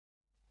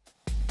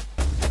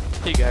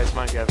Hey guys,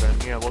 Minecraft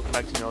and here, welcome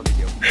back to another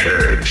video.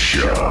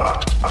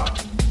 Headshot!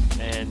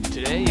 And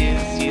today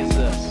is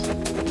CSS.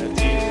 Let's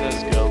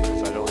CSS go,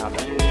 because I don't have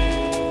that.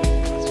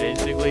 It's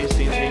basically the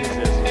same thing as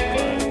this,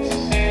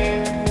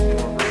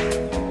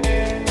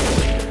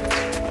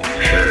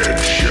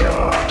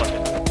 Headshot!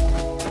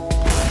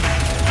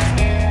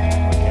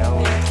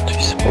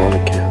 Too small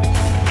again.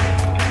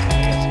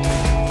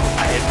 I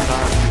have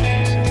not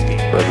used this game.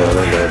 I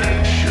know.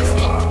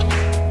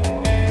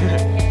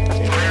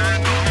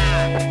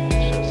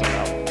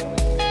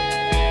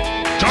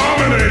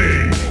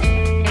 Dominating!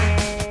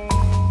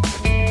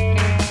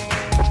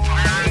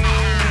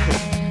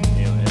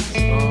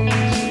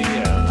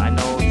 I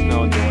know it's no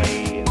delay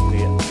in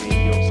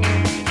videos,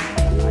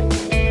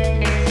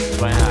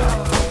 but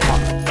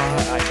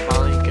I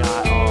finally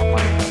got all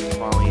my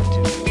finally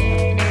to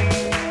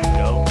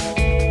go.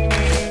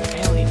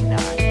 Apparently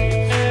not.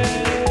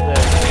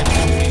 It's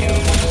the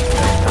videos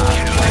that's not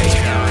like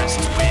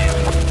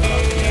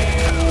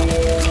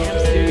Cam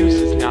Studios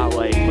is not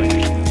like when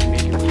you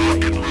make it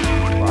like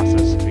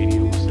process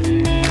videos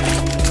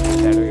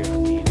that are gonna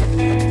need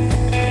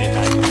and I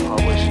can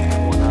publish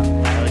whatnot.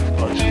 I like to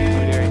publish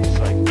there and just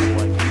like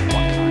what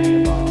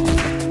kind of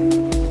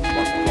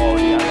what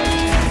quality I like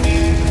to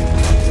use.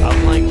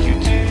 Unlike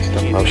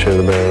YouTube, I'll show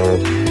the barrel.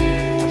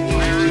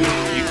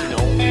 you can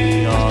only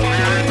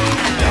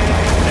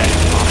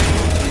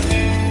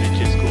it's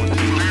just going to be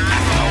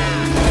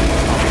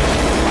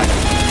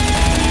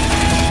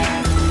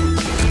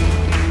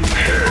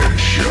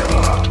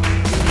Headshot!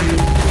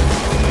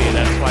 yeah,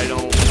 that's why I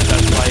don't.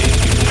 That's why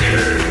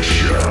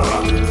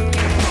Headshot!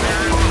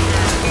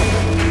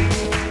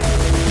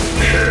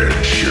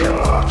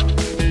 Headshot!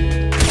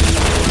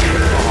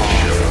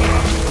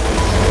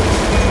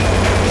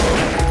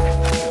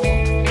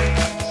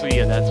 So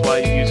yeah, that's why I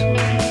use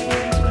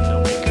window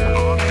maker.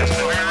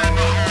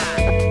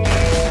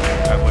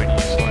 I would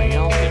use something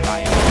else if I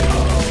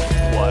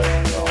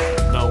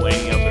know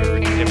any other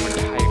different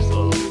types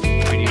of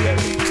video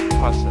editing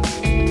process.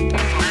 I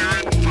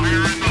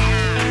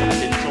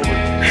didn't totally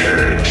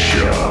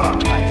Headshot!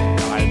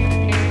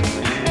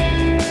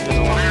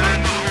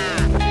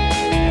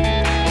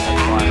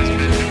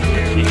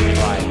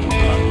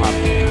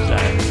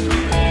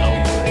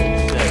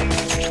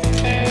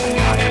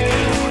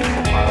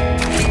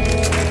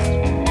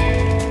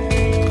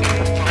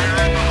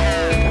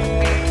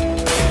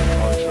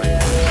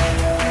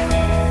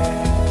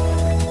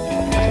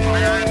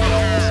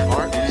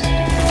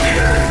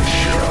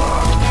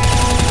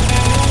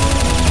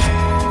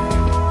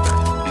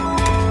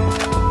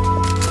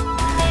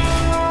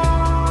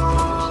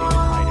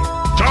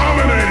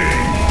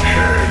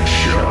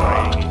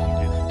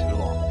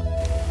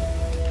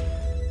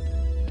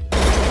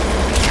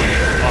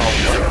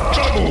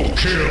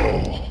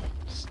 Kill!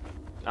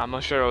 I'm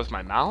not sure it was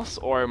my mouse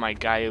or my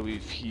guy who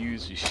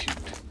refused to shoot.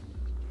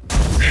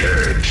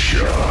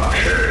 Headshot!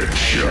 That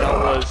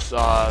Headshot! was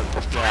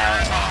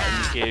that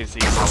indicates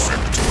the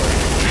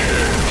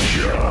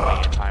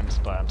Headshot! at times,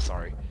 but I'm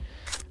sorry.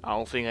 I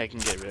don't think I can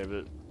get rid of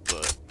it,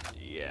 but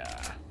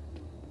yeah.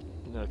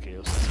 Okay,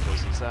 let's just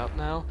close this out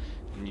now,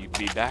 and you'd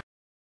be back.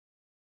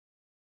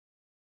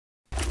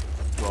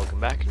 Welcome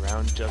back,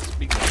 round just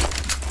begun.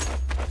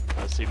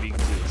 Let's see if we can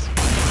do this.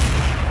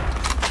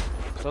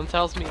 Someone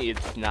tells me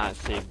it's not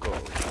safe goal.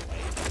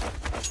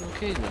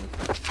 Okay then.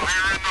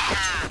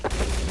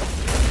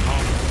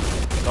 Oh,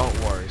 don't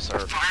worry,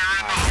 sir.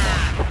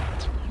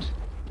 That's rude.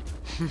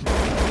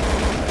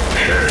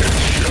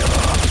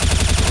 Headshot!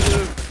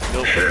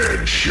 Nope.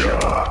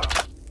 Headshot!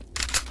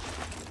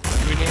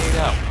 Grenade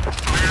out.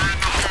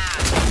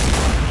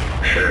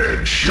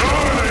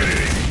 Headshot!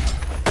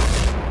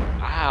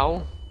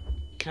 Ow.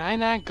 Can I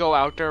not go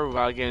out there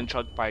without getting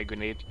chucked by a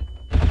grenade?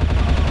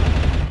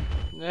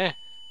 Eh.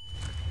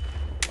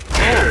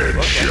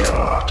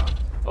 Headshot! Okay.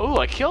 Oh,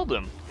 I killed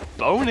him.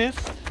 Bonus.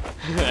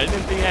 I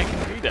didn't think I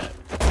could do that.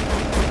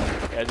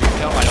 As you can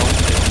tell, I don't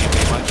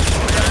really much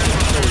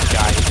kill this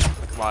guy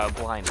while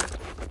blinded.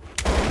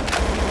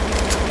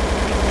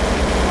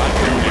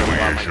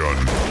 Humiliation!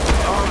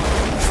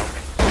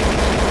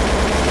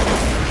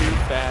 Too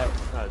bad.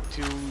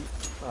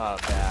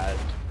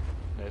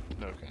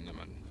 Okay, never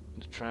mind.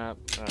 The trap.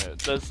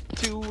 That's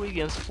 2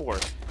 against 4.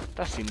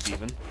 That seems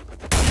even.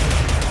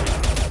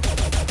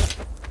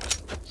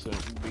 So it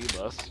would be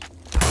less.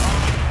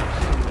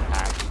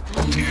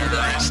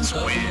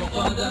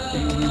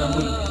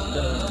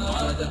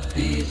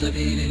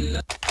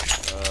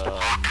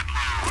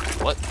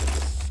 What?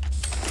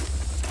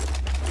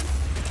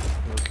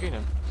 Okay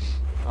then.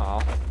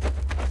 Oh.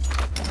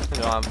 I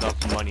don't have enough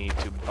money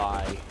to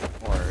buy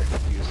or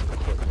use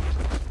equipment.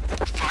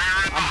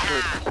 I'm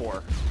pretty poor.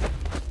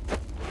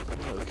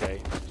 Okay.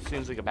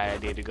 Seems like a bad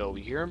idea to go over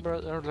here,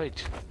 but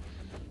alright.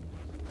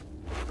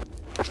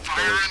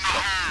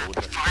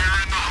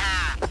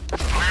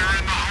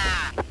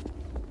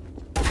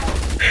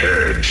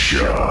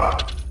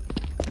 Headshot!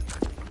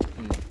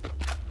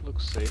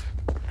 Looks safe.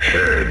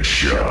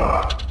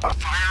 Headshot!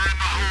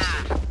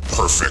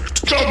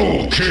 Perfect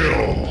double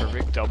kill!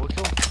 Perfect double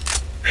kill?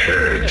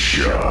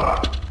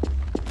 Headshot.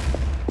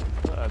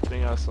 I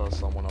think I saw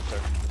someone up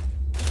there.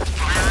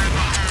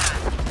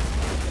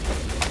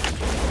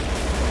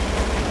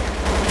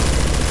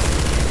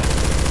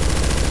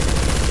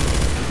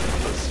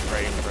 Let's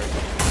spray and break.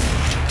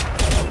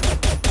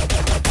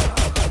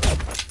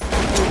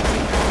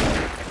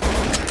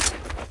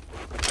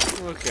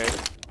 Okay.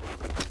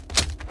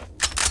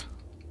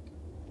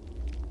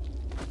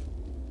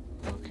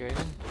 Okay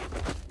then.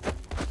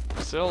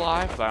 Still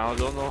alive, but I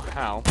don't know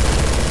how.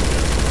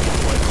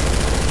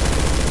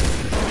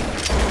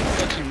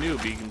 It's actually new,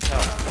 but you can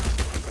tell.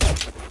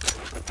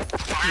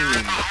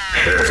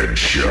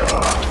 Headshot.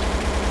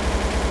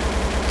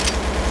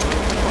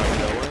 Like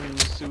going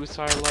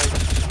suicide like.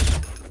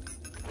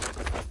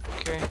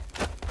 Okay.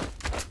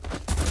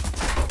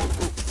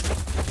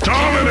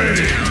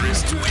 Dominating.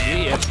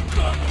 Yeah.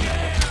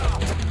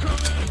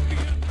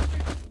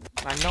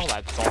 I know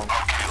that song.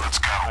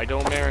 I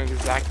don't remember the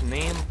exact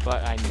name,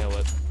 but I know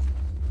it.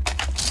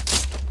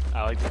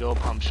 I like to go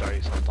pump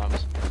shotty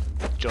sometimes.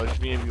 Judge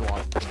me if you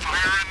want.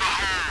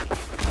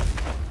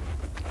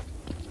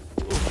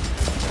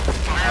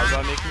 How's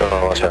that making me?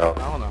 Oh, watch out. I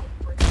don't know.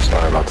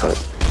 Sorry about that.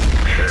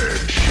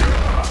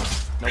 Headshot.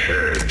 Nope.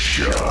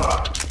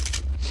 Headshot.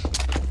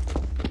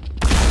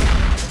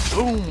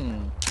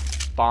 Boom!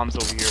 Bombs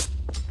over here.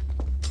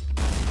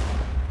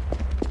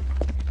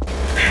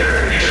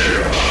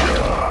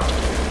 Headshot.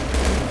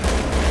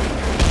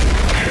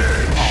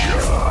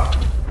 Headshot.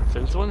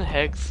 Since when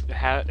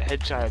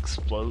headshot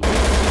explodes?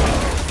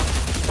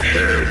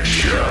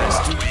 Headshot.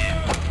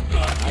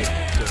 I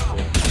just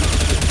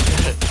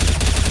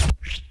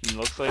it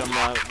looks like I'm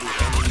not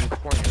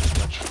recording as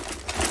much.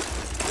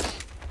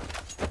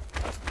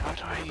 How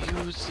do I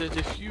use the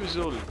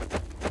diffusal?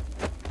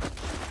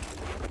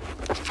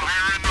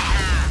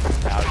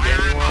 I'll get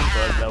anyone,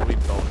 but that'll be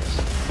bonus.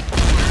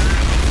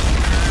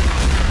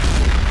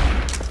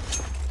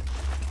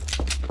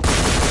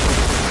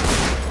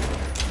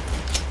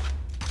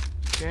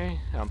 Okay,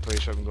 I'm pretty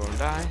sure I'm going to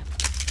die.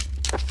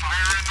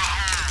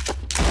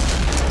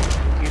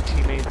 Your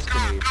teammates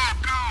grenade.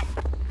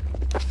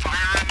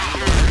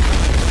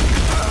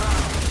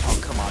 Oh,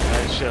 come on,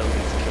 that should at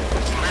least kill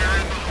us.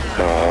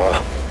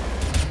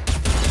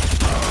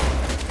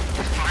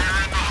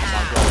 I'm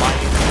not gonna lie,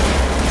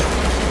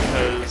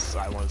 because I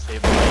want to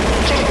save my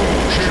life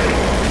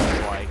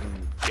so I can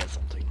get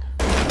something.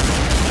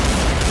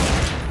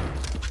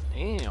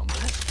 Damn,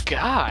 this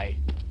guy!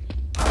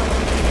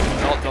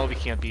 No, we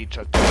can't beat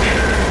Chuck. Chuck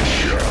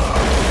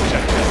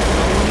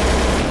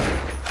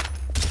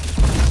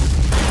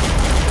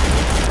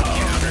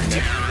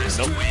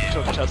Nope,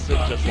 Chuck Chested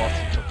just lost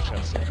to Chuck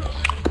Chested.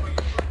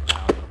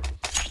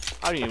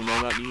 I don't even know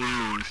what that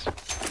means.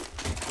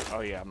 Oh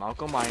yeah, I'm not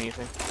gonna buy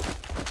anything.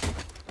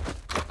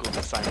 Go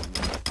to sign up.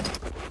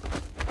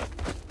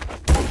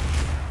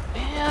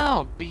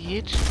 Ow,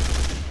 bitch!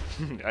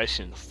 I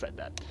shouldn't have said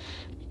that.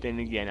 Then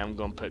again, I'm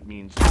gonna put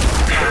means.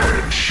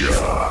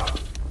 Headshot.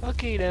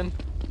 Okay then.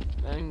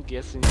 I'm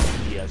guessing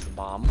he has a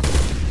bomb.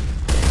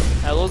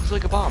 That looks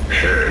like a bomb.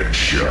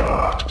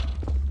 Headshot.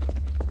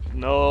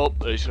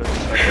 Nope, I should have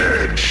said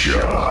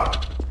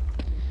Headshot.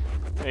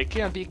 it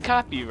can't be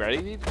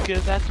copyrighted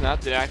because that's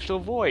not the actual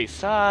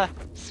voice.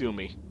 Sue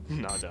me.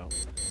 No, don't.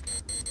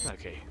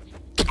 Okay.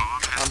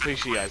 I'm pretty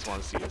sure you guys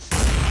want to see this.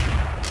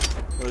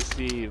 Let's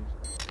see if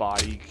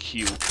Body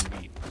Q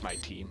can beat my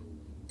team.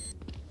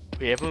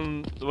 We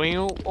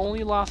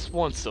only lost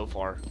once so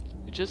far,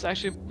 which is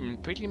actually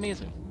pretty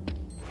amazing.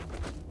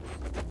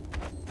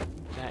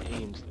 That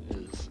aim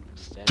is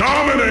steady.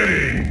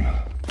 Dominating.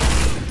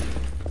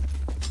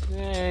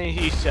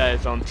 He shot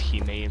his own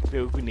teammate and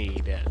threw a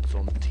grenade at his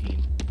own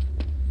team.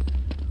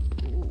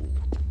 Ooh.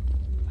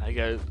 I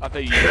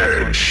bet you guys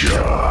want to see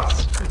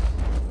this.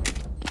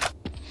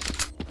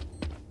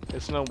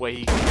 There's no way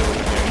he can go in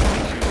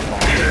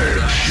there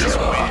and shoot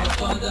bombs.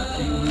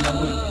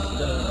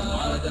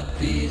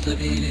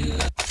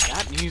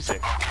 That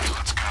music.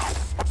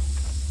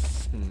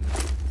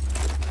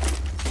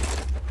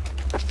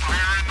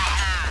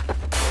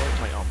 Where's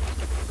my armor?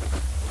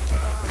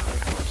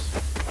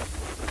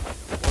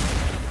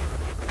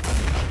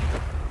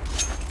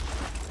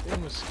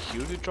 Was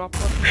Q to drop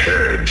one?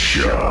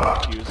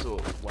 Headshot. Q's the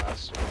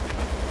last one.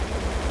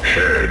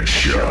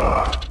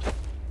 Headshot.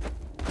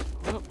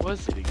 What was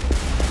it again?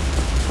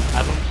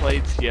 I haven't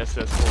played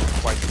TSS for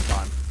quite some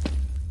time.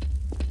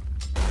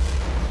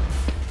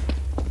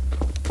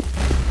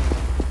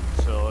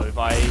 So if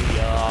I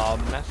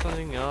mess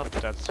something up,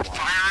 that's why.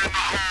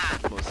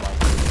 Most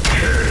likely.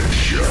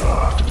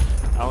 Headshot.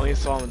 I only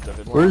saw him in the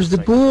Where's the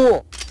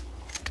pool?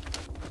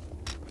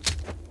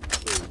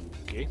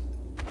 Okay.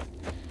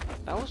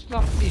 That was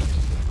not me.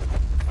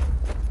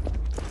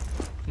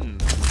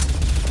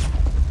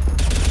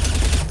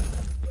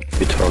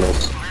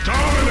 Eternals.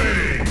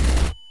 Dominating.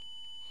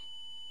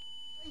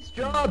 Nice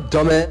job,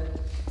 dumbit.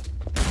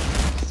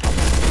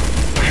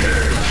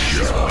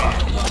 Headshot.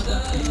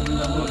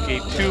 Okay,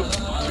 two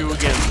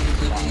again.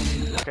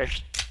 Okay.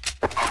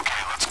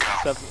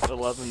 7,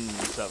 11,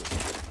 7.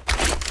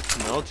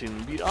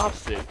 Melting beat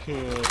opposite.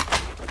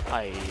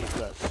 I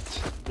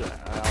that's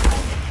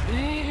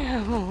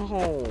damn.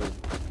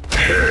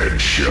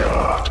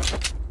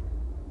 Headshot.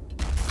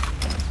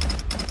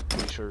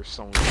 Pretty sure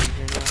someone's in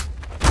here now.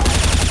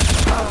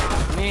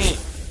 Man,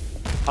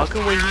 how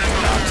come when he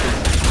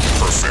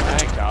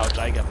lagged out,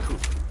 I got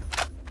poop?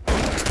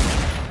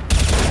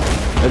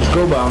 Let's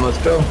go, bomb. Let's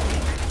go.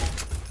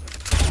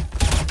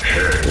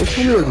 What's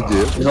he to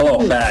do? He's a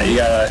little fat. You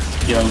gotta,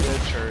 you know.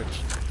 The church.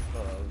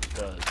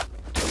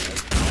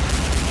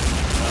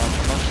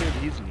 I'm not sure if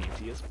he's an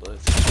atheist, but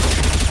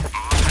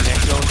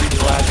next going to be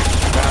the last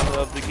round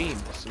of the game.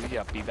 So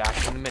yeah, be back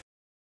in a minute.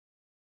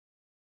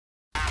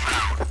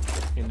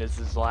 And this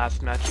is the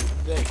last match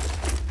of the day.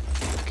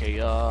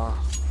 Okay, I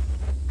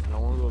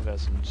don't want to go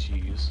have some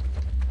cheese.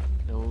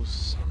 No,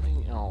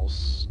 something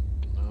else.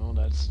 No,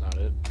 that's not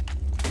it.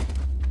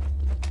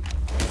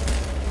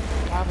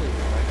 Probably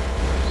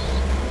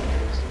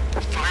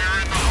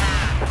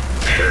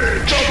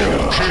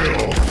Double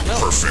kill. no.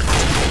 Perfect.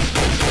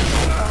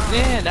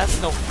 Man,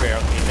 that's no fair.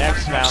 Okay,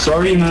 next round.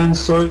 Sorry, man.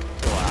 Sorry. Go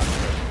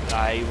after.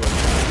 I will.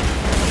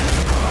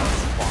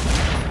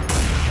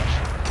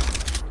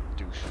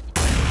 Douche.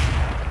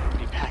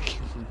 Be back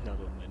in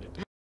another minute.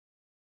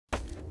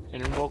 And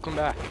then welcome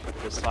back.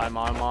 This time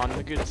I'm on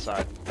the good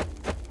side.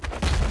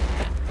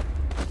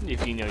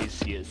 If you know you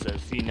see it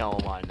says, you know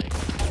I'm on it.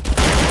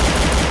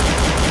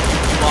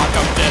 Block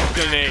of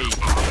Destiny!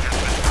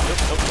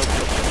 Nope.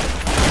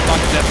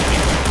 Glock of Destiny.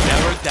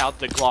 Never doubt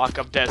the Glock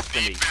of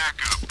Destiny.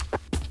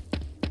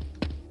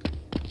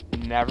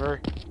 Never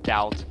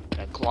doubt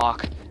the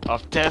Glock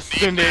of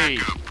Destiny!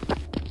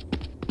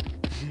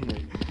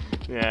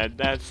 Yeah,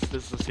 that's the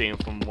same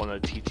from one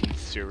of the TT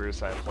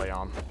servers I play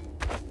on.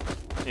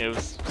 It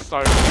was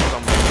started with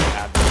somebody who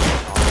had this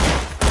on.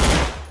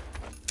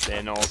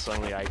 Then all of a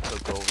sudden I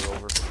took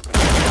over.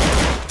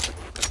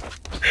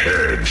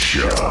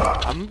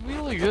 Headshot. I'm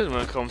really good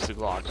when it comes to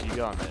Glocks, you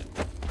got it.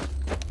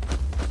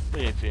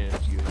 If you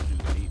do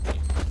beat me.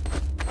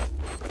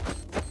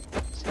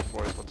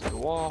 C4 is about to go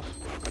off.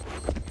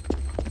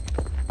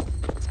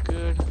 That's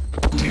good.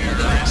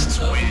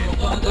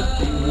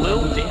 Low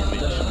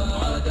damage.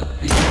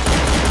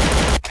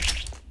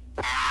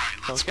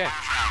 Okay.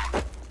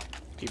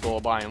 People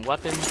are buying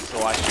weapons, so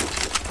I should.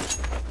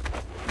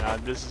 Now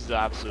this is the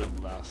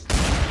absolute last.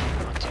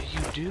 What do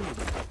you do?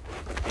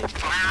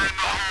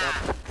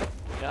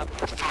 Yep.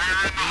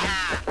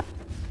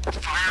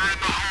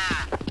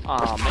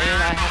 Aw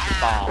man, I have the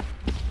bomb.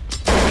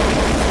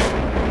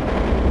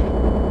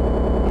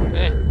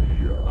 Eh.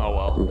 Oh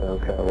well.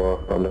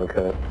 I'm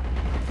okay.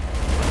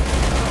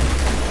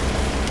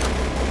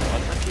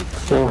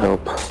 No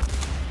help.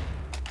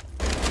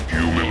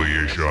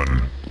 Humiliation.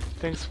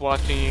 Thanks for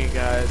watching, you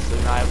guys,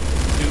 and I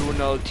do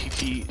no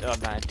TT, not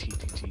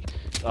TTT,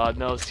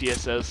 no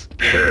CSS.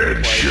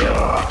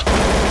 Headshot.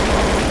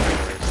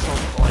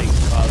 Something like,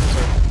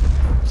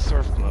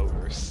 surf mode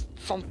or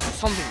something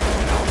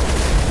like that.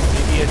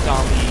 Maybe a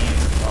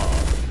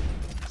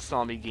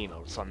zombie game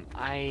mode or something.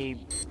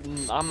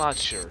 I'm not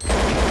sure.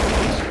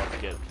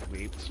 Get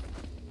raped.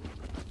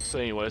 So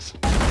anyways,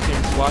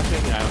 thanks for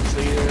watching, and I will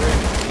see you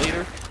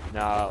later.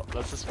 Now,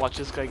 let's just watch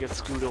this guy get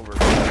screwed over.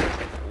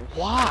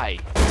 Why?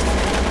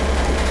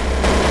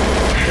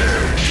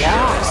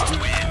 Why?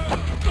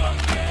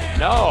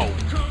 No!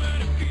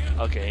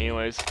 Okay,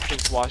 anyways,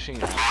 thanks for watching,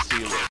 and I'll see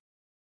you later.